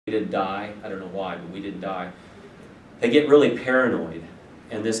We didn't die. I don't know why, but we didn't die. They get really paranoid.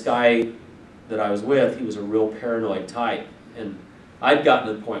 And this guy that I was with, he was a real paranoid type. And I'd gotten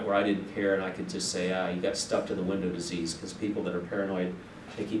to the point where I didn't care, and I could just say, you got stuck to the window disease, because people that are paranoid,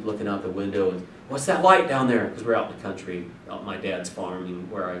 they keep looking out the window and, what's that light down there? Because we're out in the country, out on my dad's farm,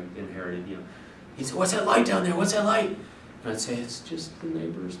 where I inherited, He said, what's that light down there? What's that light? And I'd say, it's just the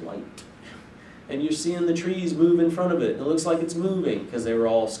neighbor's light. And you're seeing the trees move in front of it. It looks like it's moving, because they were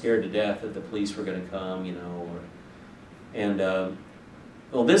all scared to death that the police were going to come,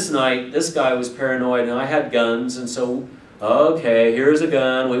 well, this night, this guy was paranoid, and I had guns, and so, okay, here's a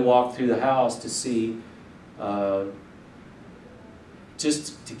gun. We walked through the house to see,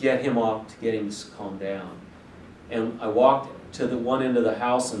 just to get him off, to get him to calm down. And I walked to the one end of the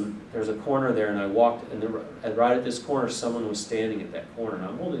house, and there's a corner there, and I walked, and right at this corner, someone was standing at that corner, and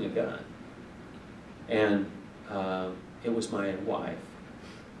I'm holding a gun. And it was my wife.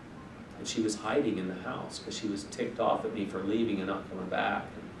 And she was hiding in the house because she was ticked off at me for leaving and not coming back.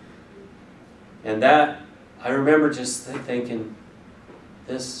 And that, I remember just thinking,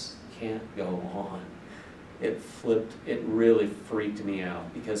 this can't go on. It really freaked me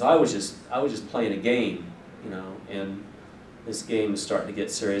out, because I was just playing a game, and this game was starting to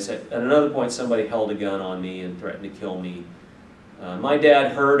get serious. At another point, somebody held a gun on me and threatened to kill me. My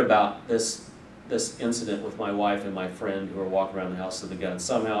dad heard about this incident with my wife and my friend who were walking around the house with a gun.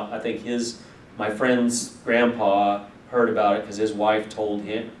 Somehow, I think my friend's grandpa heard about it because his wife told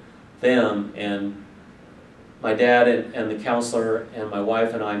them, and my dad and the counselor and my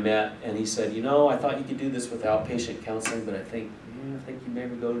wife and I met, and he said, I thought you could do this without patient counseling, but I think you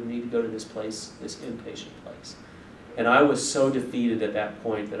maybe need to go to this place, this inpatient place. And I was so defeated at that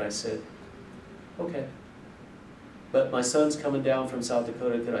point that I said, okay. But my son's coming down from South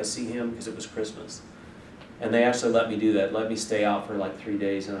Dakota. Could I see him? Because it was Christmas. And they actually let me do that, let me stay out for like 3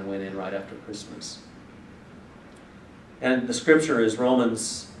 days, and I went in right after Christmas. And the scripture is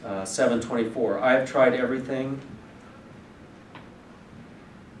Romans 7:24. I have tried everything.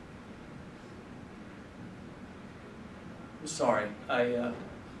 I'm sorry.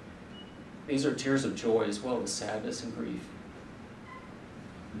 These are tears of joy as well as sadness and grief.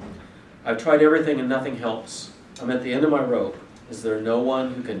 I've tried everything and nothing helps. I'm at the end of my rope. Is there no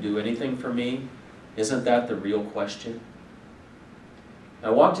one who can do anything for me? Isn't that the real question?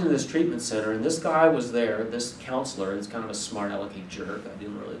 I walked into this treatment center, and this guy was there, this counselor. He's kind of a smart alecky jerk. I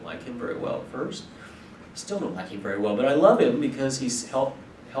didn't really like him very well at first. Still don't like him very well, but I love him because he's helped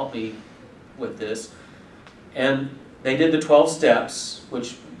me with this. And they did the 12 steps,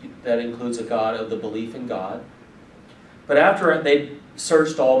 which that includes the belief in God. But after it, they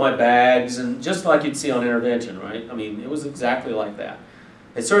searched all my bags, and just like you'd see on Intervention, right? I mean, it was exactly like that.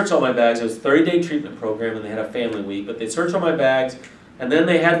 They searched all my bags. It was a 30-day treatment program, and they had a family week, but they searched all my bags, and then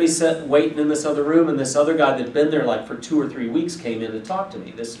they had me waiting in this other room, and this other guy that had been there like for 2 or 3 weeks came in to talk to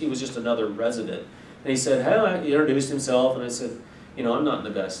me. He was just another resident. And he said, hey, he introduced himself, and I said, I'm not in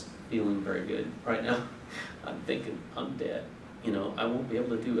the best, feeling very good right now. I'm thinking, I'm dead. I won't be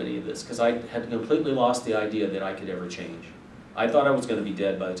able to do any of this, because I had completely lost the idea that I could ever change. I thought I was going to be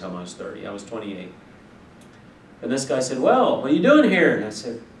dead by the time I was 30. I was 28. And this guy said, well, what are you doing here? And I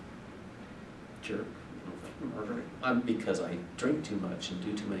said, jerk, murder. Because I drink too much and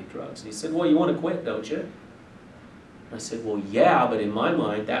do too many drugs. And he said, well, you want to quit, don't you? And I said, well, yeah, but in my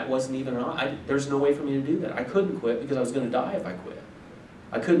mind, that wasn't even, there's no way for me to do that. I couldn't quit because I was going to die if I quit.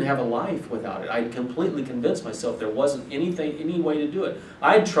 I couldn't have a life without it. I completely convinced myself there wasn't any way to do it.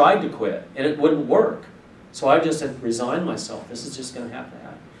 I had tried to quit, and it wouldn't work. So I just had resigned myself. This is just going to have to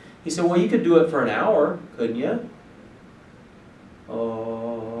happen. He said, well, you could do it for an hour, couldn't you?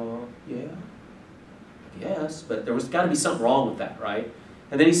 Yeah. Yes, but there was got to be something wrong with that, right?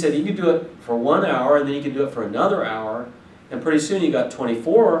 And then he said, you could do it for 1 hour, and then you could do it for another hour, and pretty soon you got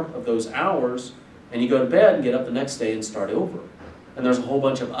 24 of those hours, and you go to bed and get up the next day and start over. And there's a whole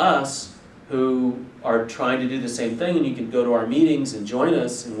bunch of us who are trying to do the same thing, and you can go to our meetings and join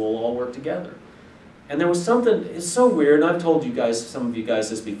us, and we'll all work together. And there was something, it's so weird, and I've told you guys, some of you guys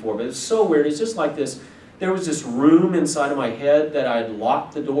this before, but it's so weird. It's just like this, there was this room inside of my head that I'd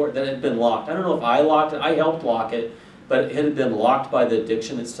locked the door, that had been locked. I don't know if I locked it, I helped lock it, but it had been locked by the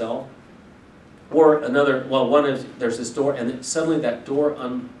addiction itself. Or there's this door, and suddenly that door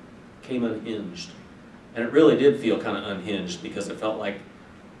came unhinged. And it really did feel kind of unhinged, because it felt like,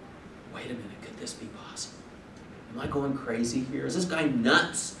 wait a minute, could this be possible? Am I going crazy here? Is this guy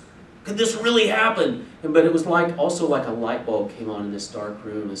nuts? Could this really happen? But it was also like a light bulb came on in this dark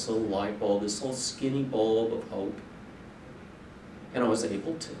room, this little light bulb, this little skinny bulb of hope. And I was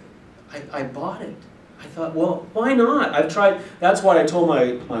able to. I bought it. I thought, well, why not? I've tried, that's what I told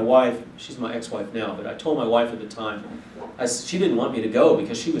my wife, she's my ex-wife now, but I told my wife at the time, she didn't want me to go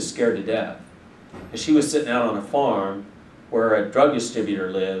because she was scared to death. And she was sitting out on a farm where a drug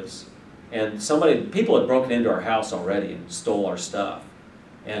distributor lives, and people had broken into our house already and stole our stuff.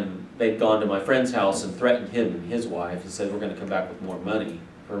 And they'd gone to my friend's house and threatened him and his wife and said, we're going to come back with more money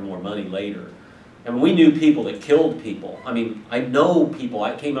later. And we knew people that killed people. I mean, I know people.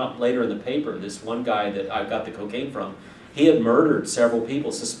 I came out later in the paper, this one guy that I got the cocaine from, he had murdered several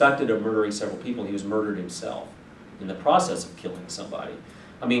people, suspected of murdering several people. He was murdered himself in the process of killing somebody.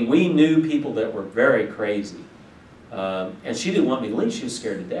 I mean, we knew people that were very crazy. And she didn't want me to leave. She was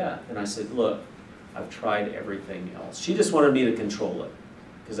scared to death. And I said, look, I've tried everything else. She just wanted me to control it,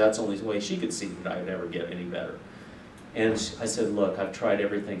 because that's the only way she could see that I would ever get any better. And I said, look, I've tried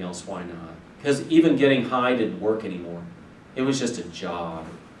everything else, why not? Because even getting high didn't work anymore. It was just a job.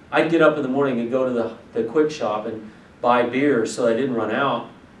 I'd get up in the morning and go to the quick shop and buy beer so I didn't run out,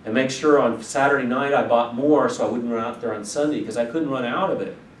 and make sure on Saturday night I bought more so I wouldn't run out there on Sunday, because I couldn't run out of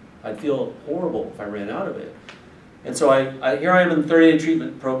it. I'd feel horrible if I ran out of it. And so here I am in the 30-day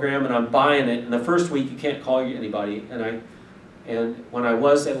treatment program, and I'm buying it. And the first week you can't call anybody. And when I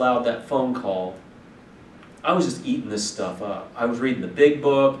was allowed that phone call, I was just eating this stuff up. I was reading the big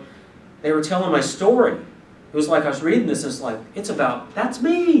book. They were telling my story. It was like I was reading this, and it's like, it's about, that's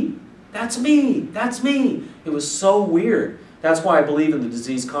me, that's me, that's me. It was so weird. That's why I believe in the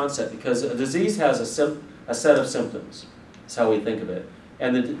disease concept, because a disease has a set of symptoms. That's how we think of it.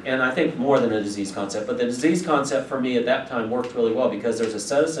 And I think more than a disease concept, but the disease concept for me at that time worked really well, because there's a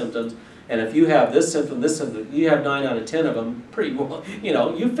set of symptoms, and if you have this symptom, you have 9 out of 10 of them, pretty well, you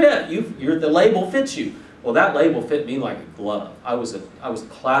know, you fit, the label fits you. Well, that label fit me like a glove. I was a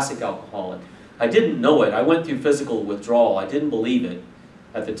classic alcoholic. I didn't know it. I went through physical withdrawal. I didn't believe it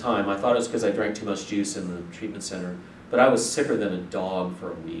at the time. I thought it was because I drank too much juice in the treatment center, but I was sicker than a dog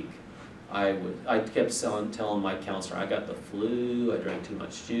for a week. I kept telling my counselor, I got the flu, I drank too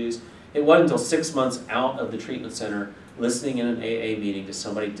much juice. It wasn't until 6 months out of the treatment center, listening in an AA meeting to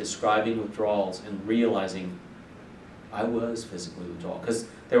somebody describing withdrawals and realizing I was physically withdrawal. Because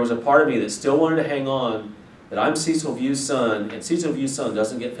there was a part of me that still wanted to hang on, that I'm Cecil View's son, and Cecil View's son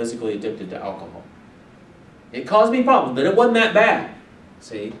doesn't get physically addicted to alcohol. It caused me problems, but it wasn't that bad.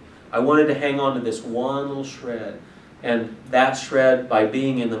 See, I wanted to hang on to this one little shred. And that shred, by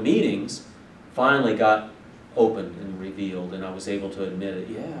being in the meetings, finally got opened and revealed, and I was able to admit it.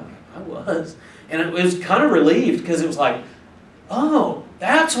 Yeah, I was. And it was kind of relieved, because it was like, oh,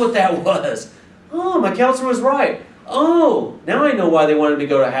 that's what that was. Oh, my counselor was right. Oh, now I know why they wanted me to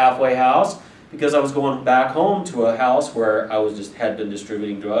go to halfway house, because I was going back home to a house where I had been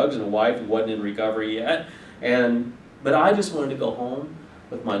distributing drugs, and a wife who wasn't in recovery yet. But I just wanted to go home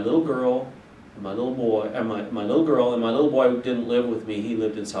with my little girl, and my little boy, and my little girl, and my little boy didn't live with me. He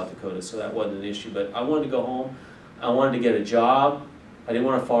lived in South Dakota, so that wasn't an issue. But I wanted to go home. I wanted to get a job. I didn't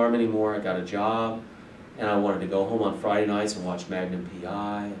want to farm anymore. I got a job, and I wanted to go home on Friday nights and watch Magnum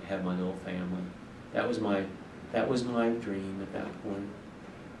PI and have my little family. That was my dream at that point,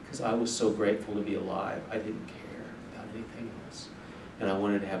 because I was so grateful to be alive. I didn't care about anything else, and I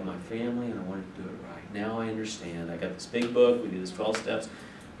wanted to have my family, and I wanted to do it right. Now I understand. I got this big book. We do this 12 steps.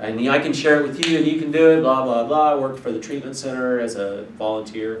 And I can share it with you, and you can do it, blah, blah, blah. I worked for the treatment center as a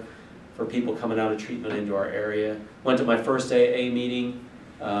volunteer for people coming out of treatment into our area. Went to my first AA meeting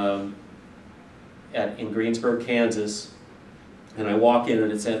in Greensburg, Kansas. And I walk in,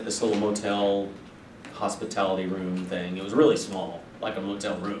 and it's at this little motel hospitality room thing. It was really small, like a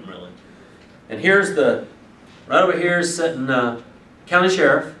motel room, really. And right over here is sitting county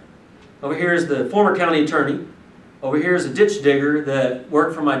sheriff. Over here is the former county attorney. Over here is a ditch digger that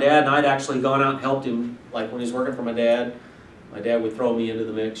worked for my dad, and I'd actually gone out and helped him, like when he was working for my dad. My dad would throw me into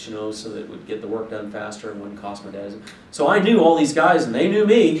the mix, you know, so that it would get the work done faster and wouldn't cost my dad. So I knew all these guys, and they knew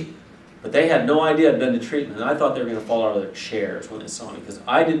me, but they had no idea I'd been to treatment. And I thought they were going to fall out of their chairs when they saw me, because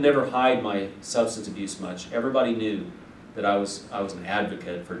I did never hide my substance abuse much. Everybody knew that I was an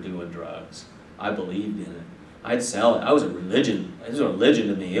advocate for doing drugs. I believed in it. I'd sell it. I was a religion. It was a religion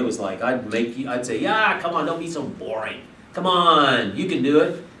to me. It was like I'd say, yeah, come on, don't be so boring. Come on, you can do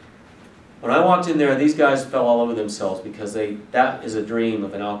it. When I walked in there, these guys fell all over themselves, because that is a dream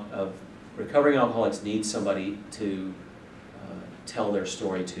of recovering alcoholics need somebody to tell their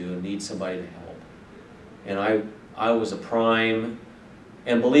story to, and need somebody to help. And I was a prime,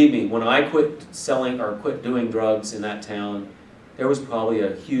 and believe me, when I quit selling or quit doing drugs in that town, there was probably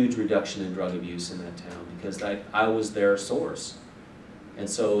a huge reduction in drug abuse in that town, because I was their source. And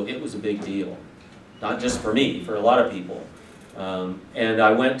so it was a big deal, not just for me, for a lot of people. And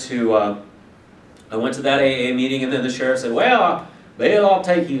I went to I went to that AA meeting, and then the sheriff said, well, Bill, I'll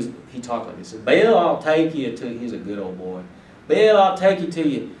take you. He talked like this. He said, Bill, I'll take you to, he's a good old boy. Bill, I'll take you to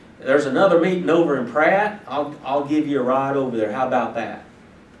you. There's another meeting over in Pratt. I'll give you a ride over there. How about that?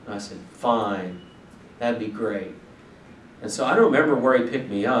 And I said, fine. That'd be great. And so I don't remember where he picked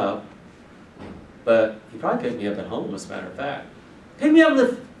me up, but he probably picked me up at home, as a matter of fact. Picked me up in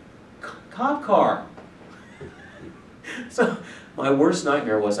the cop car. So my worst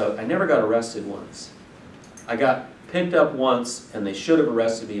nightmare was I never got arrested once. I got picked up once, and they should have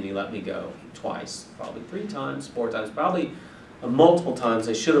arrested me, and he let me go twice, probably 3 times, 4 times, probably multiple times.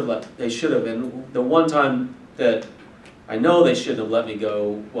 They should have. And the one time that I know they shouldn't have let me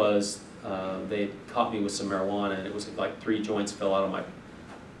go was they caught me with some marijuana, and it was like 3 joints fell out of my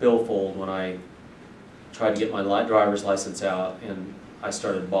billfold when I tried to get my driver's license out, and I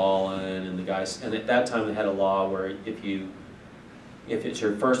started bawling, and the guys, and at that time they had a law where if it's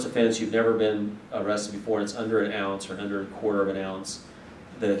your first offense, you've never been arrested before, and it's under an ounce or under a quarter of an ounce,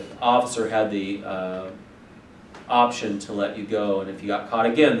 the officer had the option to let you go, and if you got caught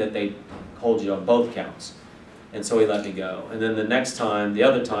again, that they'd hold you on both counts. And so he let me go. And then the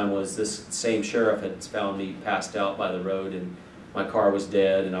other time was this same sheriff had found me passed out by the road, and my car was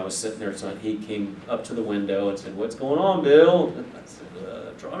dead, and I was sitting there, so he came up to the window and said, what's going on, Bill? And I said,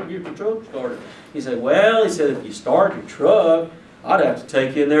 trying to get your truck started. He said, well, he said, if you start your truck, I'd have to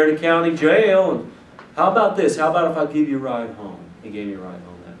take you in there to county jail, and how about this? How about if I give you a ride home? He gave me a ride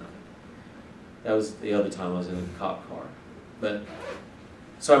home that night. That was the other time I was in a cop car.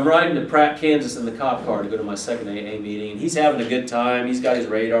 So I'm riding to Pratt, Kansas in the cop car to go to my second AA meeting, and he's having a good time. He's got his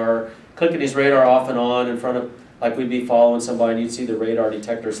radar, clicking his radar off and on in front of, like we'd be following somebody, and you'd see the radar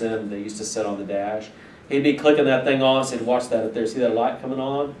detectors in, they used to sit on the dash. He'd be clicking that thing on, said, watch that up there, see that light coming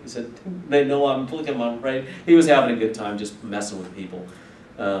on? He said, they know I'm clicking my radar. He was having a good time just messing with people.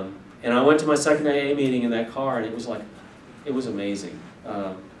 And I went to my second AA meeting in that car, and it was amazing.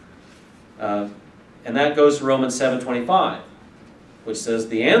 And that goes to Romans 7:25. Which says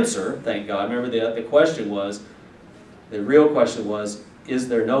the answer, thank God. Remember the question was, the real question was, is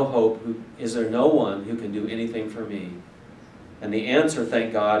there no hope? Is there no one who can do anything for me? And the answer,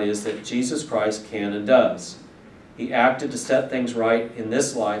 thank God, is that Jesus Christ can and does. He acted to set things right in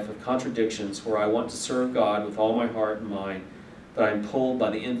this life of contradictions where I want to serve God with all my heart and mind, but I'm pulled by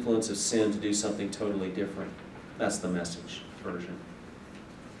the influence of sin to do something totally different. That's the Message version.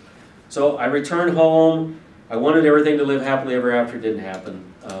 So I returned home. I wanted everything to live happily ever after. It didn't happen.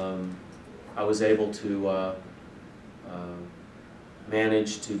 I was able to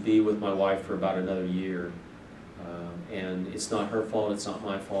manage to be with my wife for about another year. And it's not her fault, it's not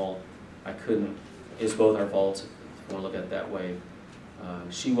my fault. I couldn't, it's both our faults, if you want to look at it that way.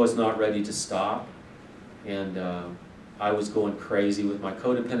 She was not ready to stop, and I was going crazy with my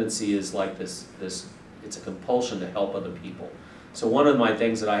codependency. Is like this, it's a compulsion to help other people. So one of my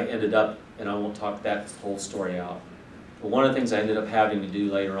things that I ended up, and I won't talk that whole story out, but one of the things I ended up having to do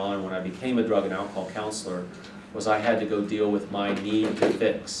later on when I became a drug and alcohol counselor was I had to go deal with my need to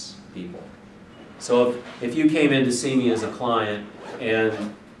fix people. So if you came in to see me as a client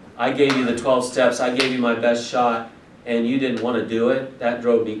and I gave you the 12 steps, I gave you my best shot, and you didn't want to do it, that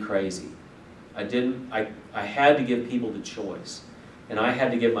drove me crazy. I had to give people the choice. And I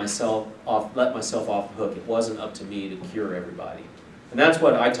had to let myself off the hook. It wasn't up to me to cure everybody. And that's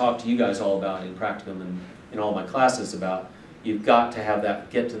what I talk to you guys all about in Practicum and in all my classes about. You've got to have that,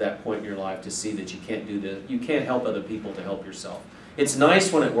 get to that point in your life to see that you can't do this. You can't help other people to help yourself. It's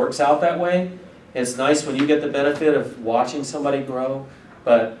nice when it works out that way. It's nice when you get the benefit of watching somebody grow,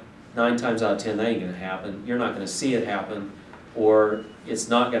 but 9 times out of 10, that ain't going to happen. You're not going to see it happen, or it's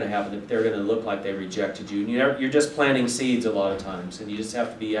not going to happen if they're going to look like they rejected you. And you're just planting seeds a lot of times, and you just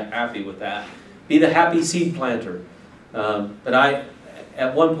have to be happy with that. Be the happy seed planter. But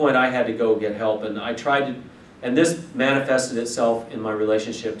at one point, I had to go get help, and I tried to, and this manifested itself in my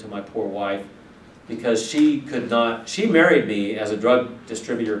relationship to my poor wife, because she married me as a drug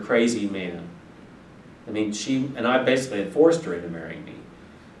distributor crazy man. I mean, and I basically had forced her into marrying me.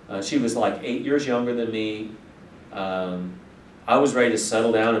 She was like 8 years younger than me. I was ready to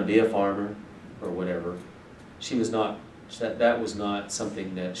settle down and be a farmer or whatever. She was not, that was not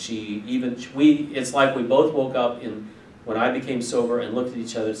something that it's like we both woke up when I became sober and looked at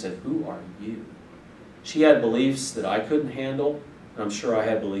each other and said, who are you? She had beliefs that I couldn't handle, and I'm sure I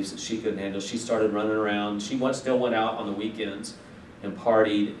had beliefs that she couldn't handle. She started running around. She still went out on the weekends and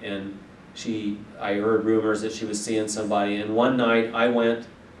partied, and I heard rumors that she was seeing somebody. And one night I went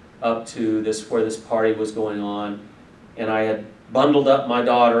up to where this party was going on, and I had bundled up my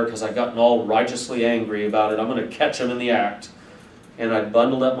daughter because I'd gotten all righteously angry about it. I'm going to catch him in the act. And I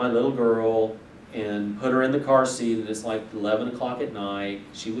bundled up my little girl, and put her in the car seat, and it's like 11 o'clock at night.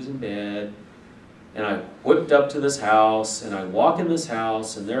 She was in bed, and I whipped up to this house, and I walk in this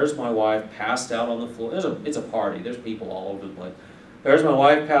house, and there's my wife passed out on the floor. It's a party. There's people all over the place. There's my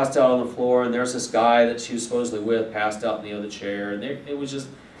wife passed out on the floor, and there's this guy that she was supposedly with passed out in the other chair, and it was just...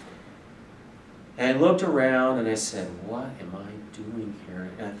 And I looked around, and I said, what am I doing here?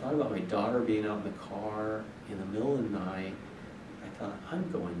 And I thought about my daughter being out in the car in the middle of the night. I thought,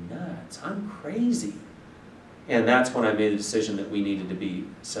 I'm going nuts. I'm crazy. And that's when I made the decision that we needed to be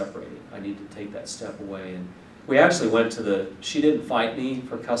separated. I needed to take that step away. And we actually went to the... She didn't fight me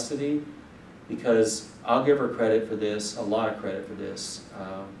for custody, because I'll give her credit for this, a lot of credit for this.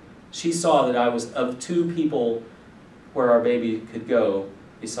 She saw that I was, of two people where our baby could go,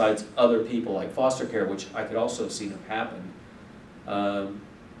 besides other people like foster care, which I could also have seen have happened,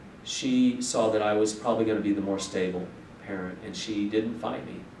 she saw that I was probably going to be the more stable parent, and she didn't fight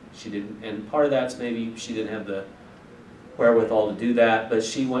me. She didn't, and part of that's maybe she didn't have the wherewithal to do that, but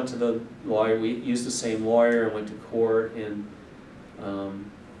she went to the lawyer. We used the same lawyer and went to court,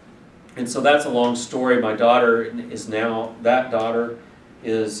 and so that's a long story. My daughter is now, that daughter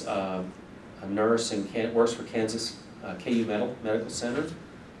is a nurse and works for Kansas KU Medical Center.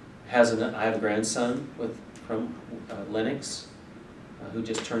 I have a grandson from Lennox who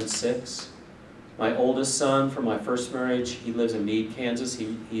just turned 6. My oldest son from my first marriage, he lives in Meade, Kansas.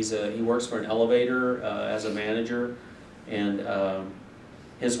 He works for an elevator as a manager, and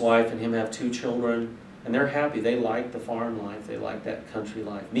his wife and him have 2 children. And they're happy. They like the farm life. They like that country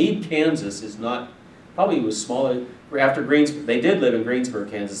life. Meade, Kansas is not, probably was smaller. After Greensburg, they did live in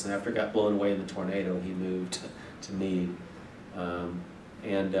Greensburg, Kansas, and after it got blown away in the tornado, he moved to Meade.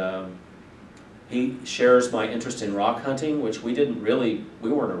 He shares my interest in rock hunting, which we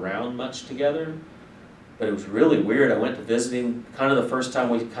weren't around much together, but it was really weird. I went to visit him, kind of the first time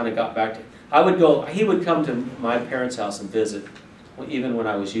we kind of got back to, he would come to my parents' house and visit, even when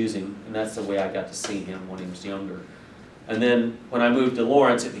I was using, and that's the way I got to see him when he was younger. And then when I moved to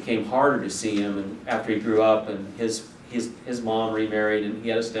Lawrence, it became harder to see him, and after he grew up, and his mom remarried, and he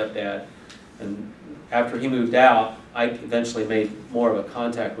had a stepdad, and after he moved out, I eventually made more of a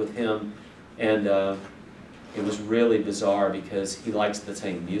contact with him, and it was really bizarre because he likes the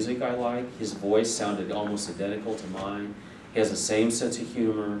same music I like. His voice sounded almost identical to mine. He has the same sense of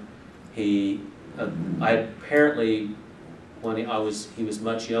humor. I apparently, when he was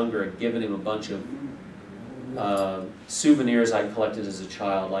much younger, I'd given him a bunch of souvenirs I collected as a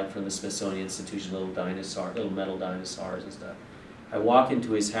child, like from the Smithsonian Institution, little metal dinosaurs and stuff. I walk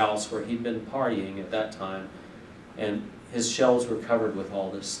into his house where he'd been partying at that time, and his shelves were covered with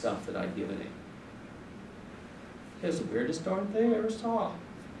all this stuff that I'd given him. It was the weirdest darn thing I ever saw,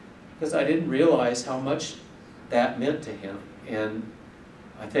 because I didn't realize how much that meant to him. And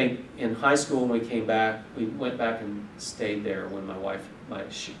I think in high school when we came back, we went back and stayed there when my wife,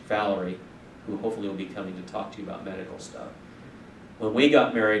 Valerie, who hopefully will be coming to talk to you about medical stuff. When we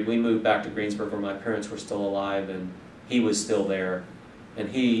got married, we moved back to Greensburg where my parents were still alive, and he was still there.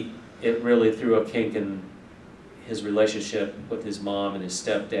 And it really threw a kink in his relationship with his mom and his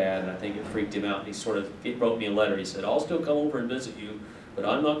stepdad, and I think it freaked him out. And he wrote me a letter. He said, I'll still come over and visit you, but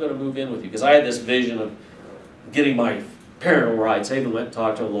I'm not going to move in with you. Because I had this vision of getting my parental rights. I even went and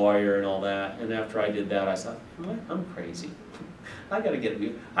talked to a lawyer and all that. And after I did that, I thought, I'm crazy. I got to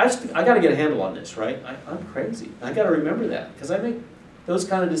get a handle on this, right? I'm crazy. I got to remember that, because I make those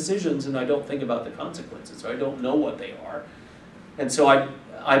kind of decisions and I don't think about the consequences. I don't know what they are. And so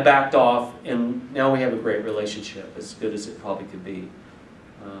I backed off, and now we have a great relationship, as good as it probably could be.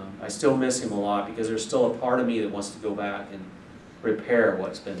 I still miss him a lot because there's still a part of me that wants to go back and repair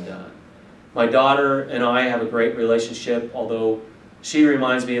what's been done. My daughter and I have a great relationship, although she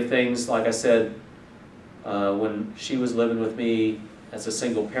reminds me of things, like I said, when she was living with me as a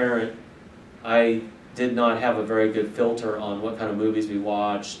single parent, I did not have a very good filter on what kind of movies we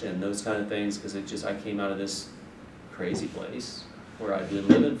watched and those kind of things, because I came out of this crazy place where I'd been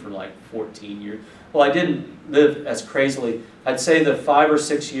living for like 14 years. Well, I didn't live as crazily. I'd say the 5 or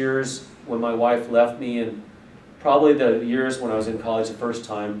 6 years when my wife left me, and probably the years when I was in college the first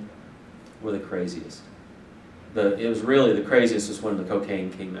time, were the craziest. It was really the craziest was when the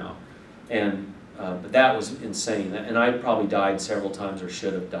cocaine came out. And but that was insane. And I probably died several times, or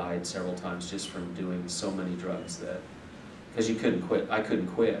should have died several times, just from doing so many drugs because you couldn't quit. I couldn't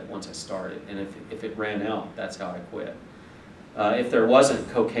quit once I started. And if it ran out, that's how I quit. If there wasn't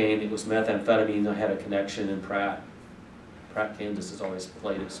cocaine, it was methamphetamine. I had a connection in Pratt. Pratt, Kansas has always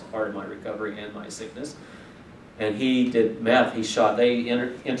played as part of my recovery and my sickness. And he did meth. They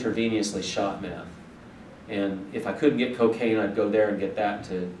intravenously shot meth. And if I couldn't get cocaine, I'd go there and get that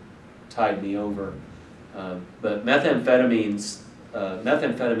to tied me over. But methamphetamines,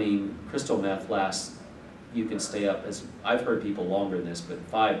 methamphetamine, crystal meth lasts, you can stay up, as I've heard people longer than this, but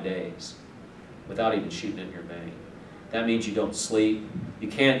 5 days without even shooting it in your vein. That means you don't sleep. You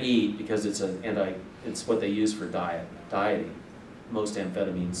can't eat because it's it's what they use for dieting. Most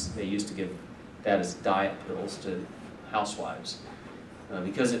amphetamines, they used to give that as diet pills to housewives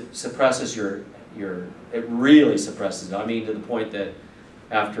because it suppresses it really suppresses it. I mean, to the point that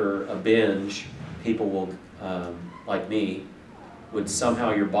after a binge, people will, like me, would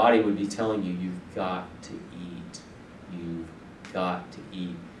somehow, your body would be telling you, you've got to eat. You've got to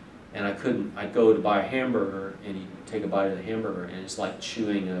eat. And I couldn't, I'd go to buy a hamburger and you take a bite of the hamburger and it's like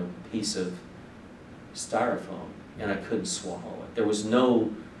chewing a piece of styrofoam and I couldn't swallow it. There was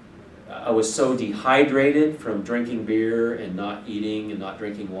no, I was so dehydrated from drinking beer and not eating and not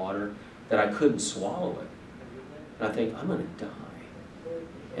drinking water that I couldn't swallow it. And I think, I'm going to die.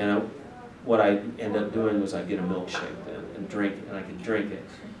 And what I ended up doing was I'd get a milkshake then and drink it, and I could drink it.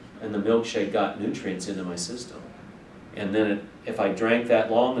 And the milkshake got nutrients into my system. And then if I drank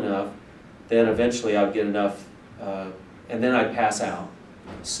that long enough, then eventually I'd get enough, and then I'd pass out,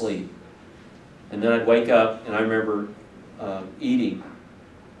 sleep. And then I'd wake up, and I remember eating,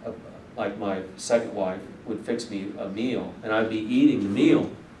 like my second wife would fix me a meal, and I'd be eating the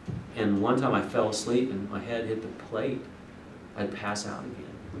meal. And one time I fell asleep and my head hit the plate. I'd pass out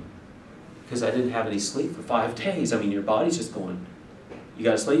again. Because I didn't have any sleep for 5 days. I mean, your body's just going, you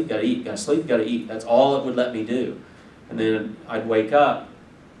gotta sleep, you gotta eat, you gotta sleep, you gotta eat. That's all it would let me do. And then I'd wake up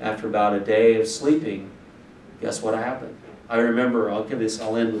after about a day of sleeping. Guess what happened? I remember, I'll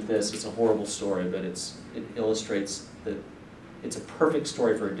end with this. It's a horrible story, but it illustrates that it's a perfect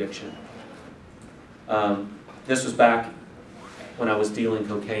story for addiction. This was back when I was dealing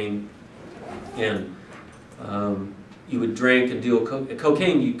cocaine, and you would drink and do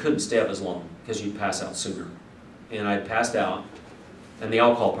cocaine. You couldn't stay up as long because you'd pass out sooner. And I passed out, and the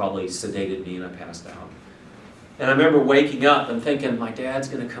alcohol probably sedated me, and I passed out. And I remember waking up and thinking, my dad's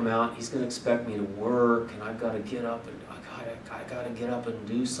going to come out. He's going to expect me to work, and I've got to get up and I got to get up and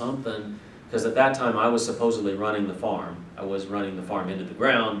do something. Because at that time I was supposedly running the farm. I was running the farm into the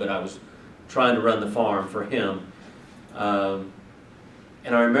ground, but I was trying to run the farm for him. And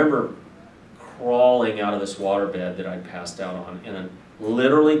I remember crawling out of this waterbed that I'd passed out on, and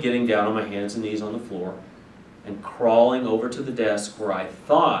literally getting down on my hands and knees on the floor and crawling over to the desk where I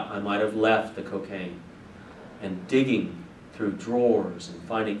thought I might have left the cocaine, and digging through drawers and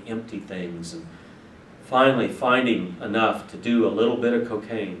finding empty things, and finally finding enough to do a little bit of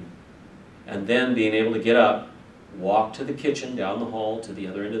cocaine, and then being able to get up, walk to the kitchen down the hall to the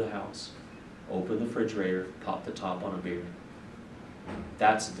other end of the house, open the refrigerator, pop the top on a beer.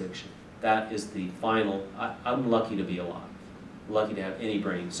 That's addiction. That is the final. I'm lucky to be alive, lucky to have any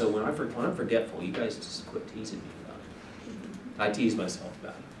brain. So when I'm forgetful, you guys just quit teasing me about it. I tease myself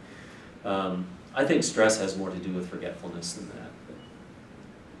about it. I think stress has more to do with forgetfulness than that. But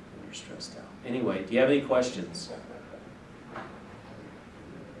when you're stressed out. Anyway, do you have any questions?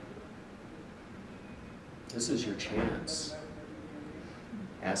 This is your chance.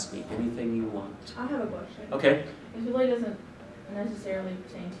 Ask me anything you want. I have a question. Okay. It really doesn't necessarily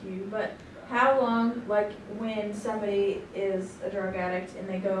pertain to you, but how long, like when somebody is a drug addict and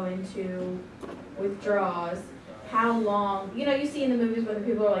they go into withdrawals, how long, you know, you see in the movies where the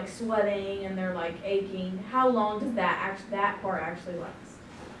people are like sweating and they're like aching, how long does that part actually last?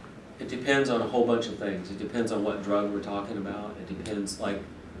 It depends on a whole bunch of things. It depends on what drug we're talking about. It depends, like,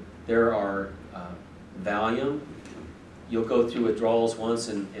 there are Valium. You'll go through withdrawals once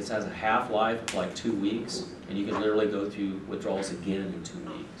and it has a half-life of like 2 weeks, and you can literally go through withdrawals again in 2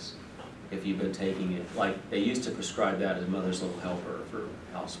 weeks if you've been taking it. Like, they used to prescribe that as Mother's Little Helper for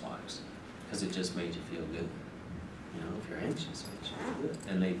housewives because it just made you feel good. You know, if you're anxious, it makes you feel good.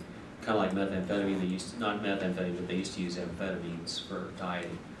 And they, kind of like methamphetamine, they used to, not methamphetamine, but they used to use amphetamines for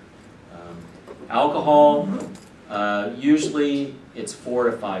dieting. Alcohol, usually it's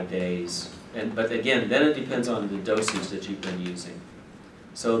 4 to 5 days. But again, then it depends on the dosage that you've been using.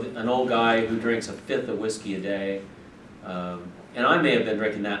 So an old guy who drinks a fifth of whiskey a day, and I may have been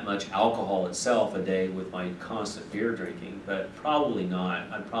drinking that much alcohol itself a day with my constant beer drinking, but probably not.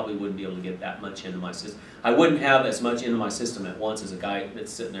 I probably wouldn't be able to get that much into my system. I wouldn't have as much into my system at once as a guy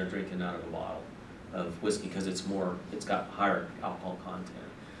that's sitting there drinking out of a bottle of whiskey because it's got higher alcohol content.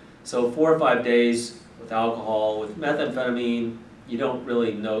 So 4 or 5 days with alcohol. With methamphetamine, you don't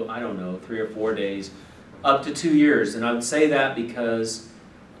really know, I don't know, 3 or 4 days, up to 2 years. And I would say that because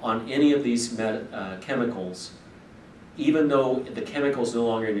on any of these chemicals, even though the chemical's no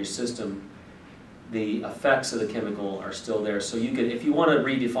longer in your system, the effects of the chemical are still there. So you could, if you want to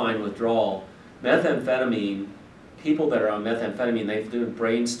redefine withdrawal, methamphetamine, people that are on methamphetamine, they've done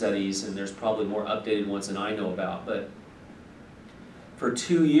brain studies, and there's probably more updated ones than I know about, but for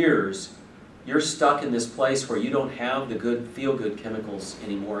 2 years, you're stuck in this place where you don't have the good, feel-good chemicals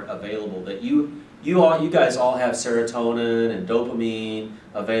anymore available. That you guys all have serotonin and dopamine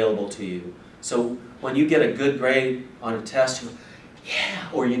available to you. So when you get a good grade on a test, you're like, yeah,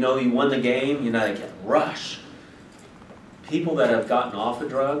 or you know you won the game, you know, you get a rush. People that have gotten off of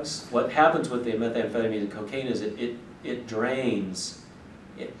drugs, what happens with the methamphetamine and cocaine is it drains,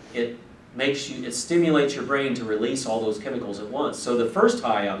 it makes you, it stimulates your brain to release all those chemicals at once. So the first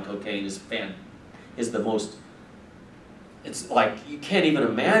high on cocaine is the most, it's like you can't even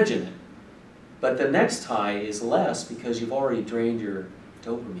imagine it. But the next high is less because you've already drained your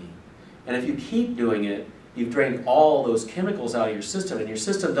dopamine. And if you keep doing it, you've drained all those chemicals out of your system, and your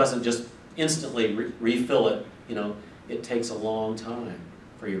system doesn't just instantly refill it. You know, it takes a long time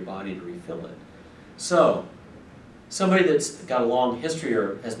for your body to refill it. So somebody that's got a long history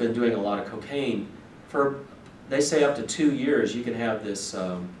or has been doing a lot of cocaine, for, they say up to 2 years, you can have this,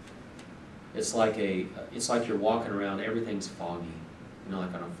 it's like you're walking around, everything's foggy. You know,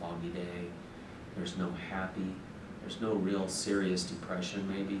 like on a foggy day, there's no happy, there's no real serious depression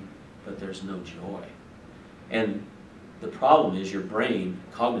maybe, but there's no joy. And the problem is your brain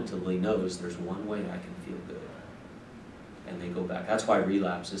cognitively knows there's one way I can feel good. And they go back. That's why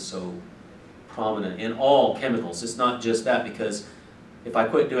relapse is so prominent in all chemicals. It's not just that, because if I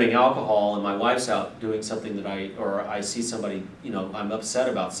quit doing alcohol and my wife's out doing something that I see somebody, you know, I'm upset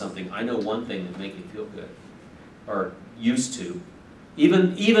about something, I know one thing that makes me feel good, or used to.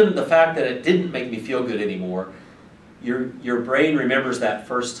 Even the fact that it didn't make me feel good anymore, your brain remembers that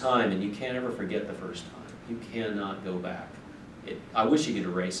first time, and you can't ever forget the first time. You cannot go back. I wish you could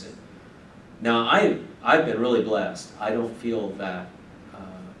erase it. Now, I've been really blessed. I don't feel that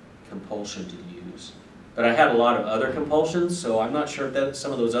compulsion to use. But I had a lot of other compulsions, so I'm not sure if that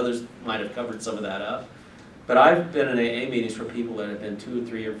some of those others might have covered some of that up. But I've been in AA meetings for people that have been 2 or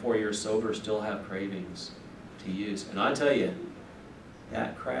 3 or 4 years sober, still have cravings to use. And I tell you,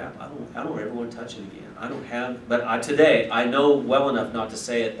 that crap, I don't ever want to touch it again. I don't have, but today, I know well enough not to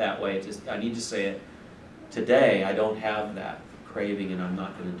say it that way. I need to say it. Today, I don't have that craving, and I'm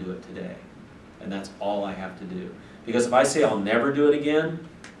not going to do it today. And that's all I have to do. Because if I say I'll never do it again,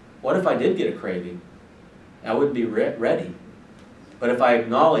 what if I did get a craving? I wouldn't be ready. But if I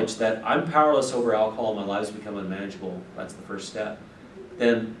acknowledge that I'm powerless over alcohol, my life's become unmanageable, that's the first step,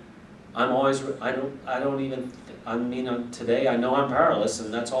 then I'm always, today I know I'm powerless,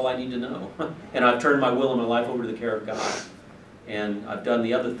 and that's all I need to know. And I've turned my will and my life over to the care of God. And I've done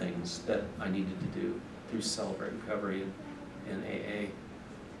the other things that I needed to do through Celebrate Recovery and AA.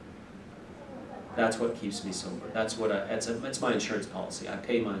 That's what keeps me sober. That's what it's my insurance policy. I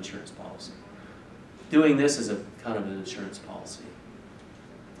pay my insurance policy. Doing this is a kind of an insurance policy.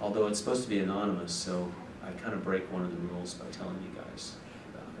 Although it's supposed to be anonymous, so I kind of break one of the rules by telling you guys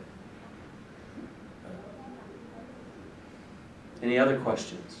about it. Any other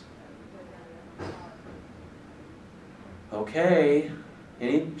questions? Okay.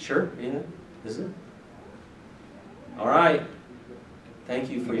 Sure? Anything? Is it? All right. Thank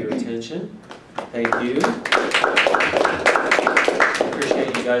you for your attention. Thank you. I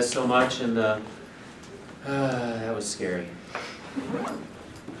appreciate you guys so much, and that was scary.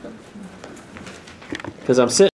 Because I'm sitting